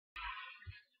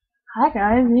Hi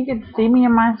guys, you can see me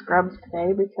in my scrubs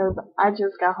today because I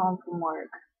just got home from work.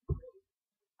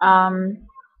 Um,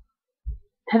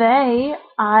 Today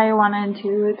I wanted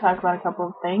to talk about a couple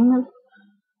of things.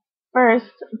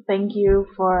 First, thank you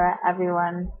for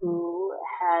everyone who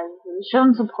has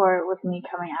shown support with me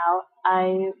coming out.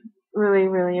 I really,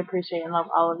 really appreciate and love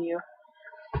all of you.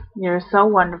 You're so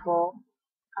wonderful.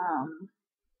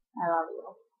 I love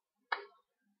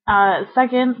you.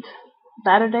 Second,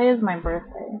 Saturday is my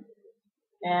birthday,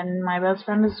 and my best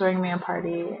friend is throwing me a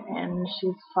party, and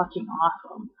she's fucking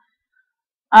awesome.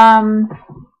 Um,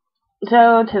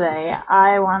 so today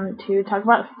I want to talk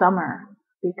about summer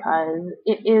because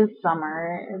it is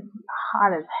summer. It's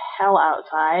hot as hell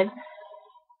outside.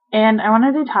 And I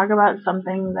wanted to talk about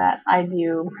something that I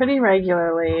do pretty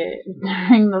regularly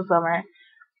during the summer,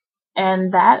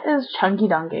 and that is chunky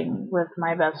dunking with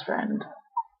my best friend.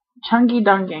 Chunky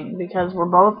dunking because we're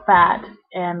both fat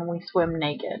and we swim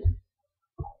naked.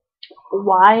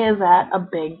 Why is that a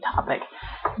big topic?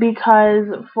 Because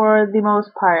for the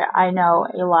most part, I know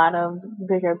a lot of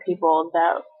bigger people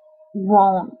that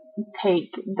won't take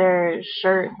their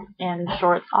shirt and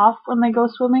shorts off when they go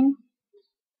swimming,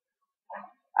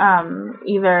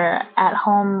 either at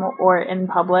home or in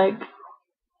public,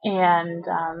 and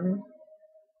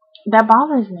that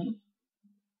bothers me.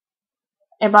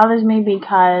 It bothers me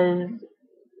because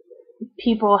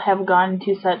people have gone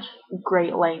to such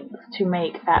great lengths to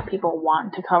make fat people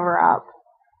want to cover up,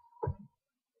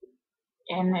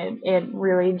 and it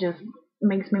really just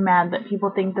makes me mad that people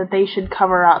think that they should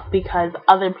cover up because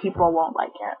other people won't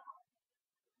like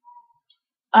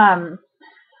it.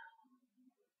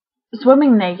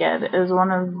 Swimming naked is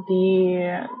one of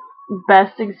the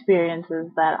best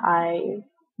experiences that I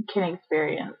can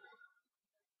experience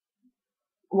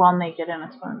while naked in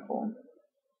a swimming pool.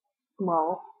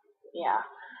 Well, yeah,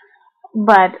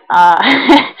 but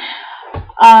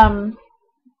um,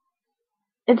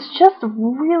 it's just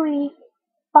really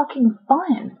fucking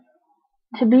fun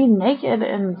to be naked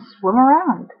and swim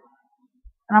around.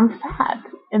 And I'm fat,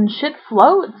 and shit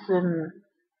floats, and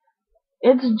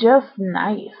it's just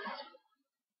nice.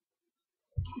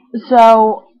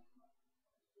 So,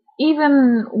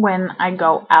 even when I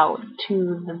go out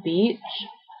to the beach,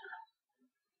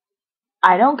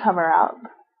 I don't cover up.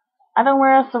 I don't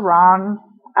wear a sarong.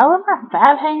 I let my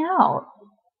fat hang out.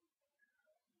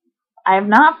 I have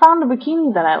not found a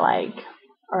bikini that I like,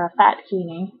 or a fat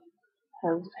bikini,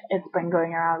 because it's been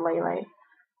going around lately.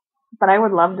 But I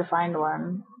would love to find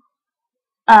one.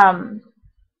 Um,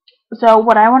 so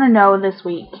what I want to know this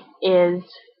week is,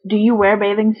 do you wear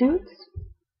bathing suits?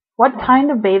 What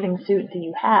kind of bathing suit do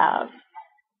you have?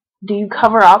 Do you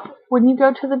cover up when you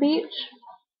go to the beach?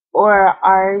 Or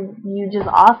are you just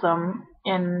awesome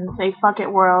and say, fuck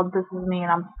it world, this is me and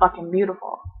I'm fucking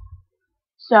beautiful?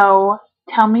 So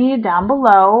tell me down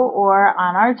below or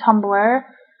on our Tumblr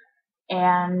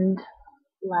and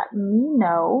let me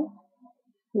know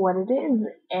what it is.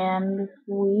 And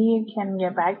we can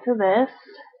get back to this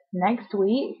next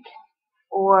week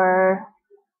or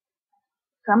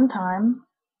sometime.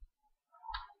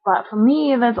 But for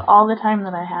me, that's all the time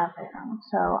that I have right now.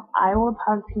 So I will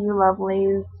talk to you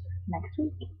lovelies next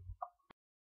week.